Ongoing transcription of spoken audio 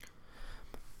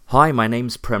Hi, my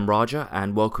name's Prem Raja,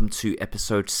 and welcome to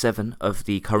episode 7 of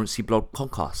the Currency Blog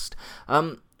podcast.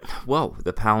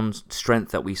 The pound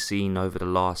strength that we've seen over the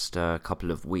last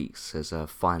couple of weeks has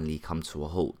finally come to a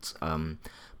halt.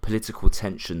 Political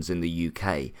tensions in the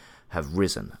UK have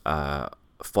risen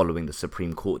following the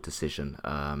Supreme Court decision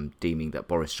deeming that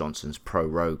Boris Johnson's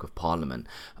prorogue of Parliament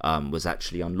was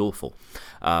actually unlawful.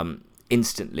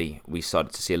 Instantly, we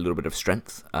started to see a little bit of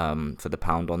strength for the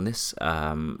pound on this,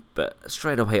 but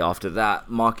straight away after that,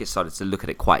 markets started to look at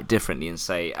it quite differently and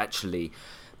say, actually,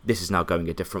 this is now going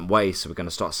a different way, so we're going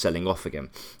to start selling off again.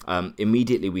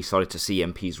 Immediately, we started to see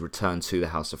MPs return to the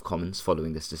House of Commons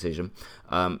following this decision,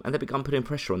 and they began putting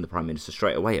pressure on the Prime Minister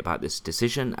straight away about this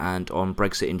decision and on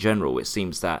Brexit in general. It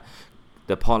seems that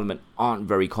the Parliament aren't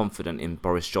very confident in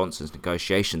Boris Johnson's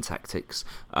negotiation tactics,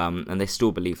 and they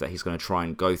still believe that he's going to try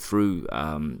and go through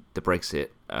the Brexit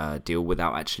deal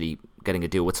without actually getting a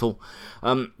deal at all.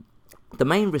 The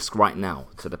main risk right now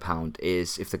to the pound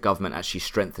is if the government actually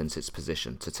strengthens its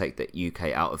position to take the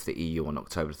UK out of the EU on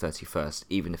October 31st,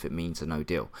 even if it means a no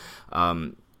deal.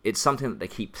 It's something that they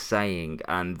keep saying,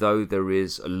 and though there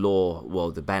is a law,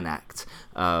 the Ben Act,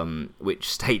 which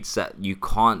states that you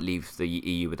can't leave the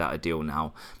EU without a deal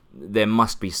now, there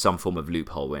must be some form of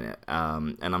loophole in it,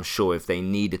 and I'm sure if they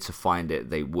needed to find it,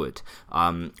 they would.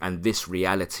 And this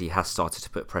reality has started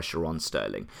to put pressure on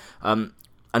sterling.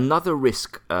 Another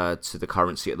risk to the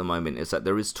currency at the moment is that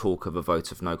there is talk of a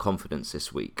vote of no confidence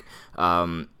this week.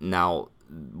 Now,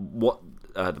 what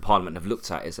the Parliament have looked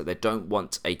at is that they don't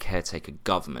want a caretaker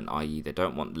government, i.e. they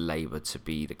don't want Labour to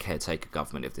be the caretaker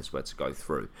government if this were to go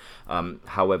through.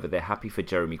 However, they're happy for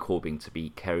Jeremy Corbyn to be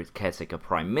caretaker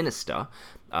Prime Minister,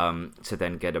 to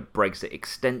then get a Brexit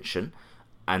extension,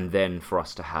 and then for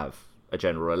us to have a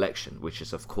general election, which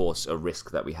is of course a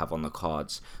risk that we have on the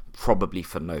cards probably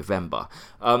for November.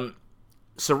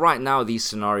 So right now these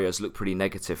scenarios look pretty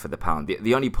negative for the pound.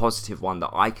 The only positive one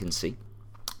that I can see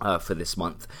for this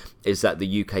month is that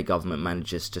the UK government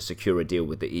manages to secure a deal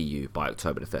with the EU by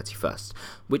October the 31st,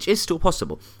 which is still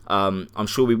possible. I'm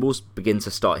sure we will begin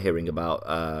to start hearing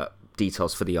about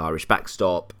details for the Irish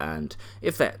backstop, and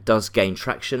if that does gain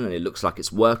traction and it looks like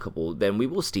it's workable, then we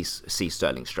will see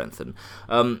sterling strengthen.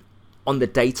 On the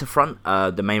data front,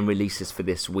 the main releases for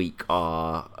this week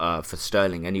are, for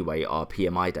sterling anyway, are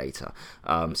PMI data.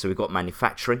 So we've got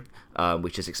manufacturing,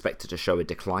 which is expected to show a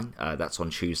decline. That's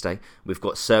on Tuesday. We've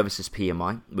got services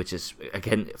PMI, which is,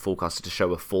 again, forecasted to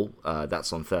show a fall.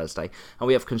 That's on Thursday. And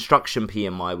we have construction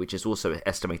PMI, which is also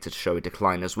estimated to show a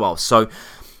decline as well. So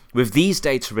with these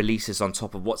data releases on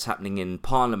top of what's happening in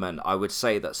Parliament, I would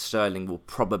say that sterling will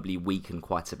probably weaken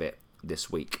quite a bit this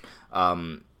week.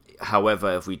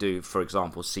 However, if we do, for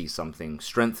example, see something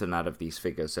strengthen out of these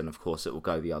figures, then of course it will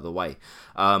go the other way.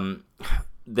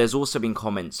 There's also been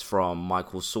comments from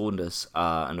Michael Saunders,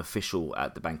 an official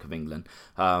at the Bank of England,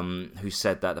 who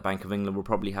said that the Bank of England will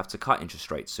probably have to cut interest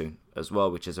rates soon as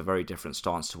well, which is a very different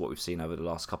stance to what we've seen over the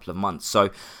last couple of months. So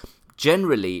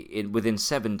generally, within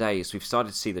 7 days, we've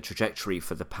started to see the trajectory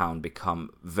for the pound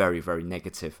become very, very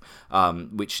negative,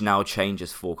 which now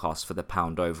changes forecasts for the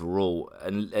pound overall,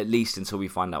 and at least until we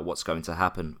find out what's going to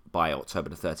happen by October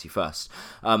the 31st.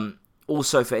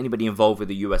 Also, for anybody involved with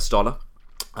the US dollar,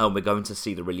 we're going to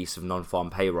see the release of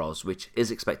non-farm payrolls, which is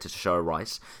expected to show a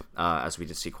rise, as we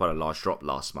did see quite a large drop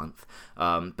last month.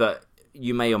 But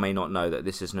you may or may not know that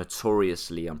this is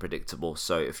notoriously unpredictable,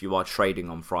 so if you are trading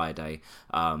on Friday,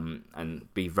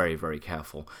 and be very, very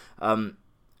careful.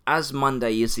 As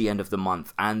Monday is the end of the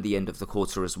month and the end of the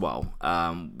quarter as well,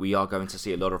 we are going to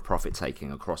see a lot of profit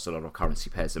taking across a lot of currency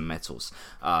pairs and metals.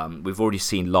 We've already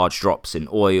seen large drops in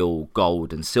oil,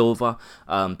 gold and silver,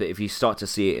 but if you start to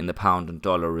see it in the pound and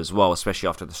dollar as well, especially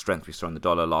after the strength we saw in the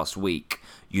dollar last week,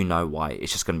 you know why.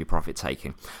 It's just going to be profit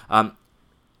taking.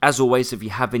 As always, if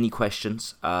you have any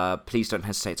questions, please don't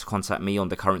hesitate to contact me on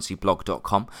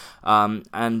thecurrencyblog.com.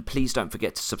 And please don't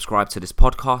forget to subscribe to this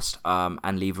podcast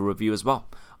and leave a review as well.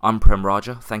 I'm Prem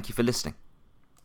Raja. Thank you for listening.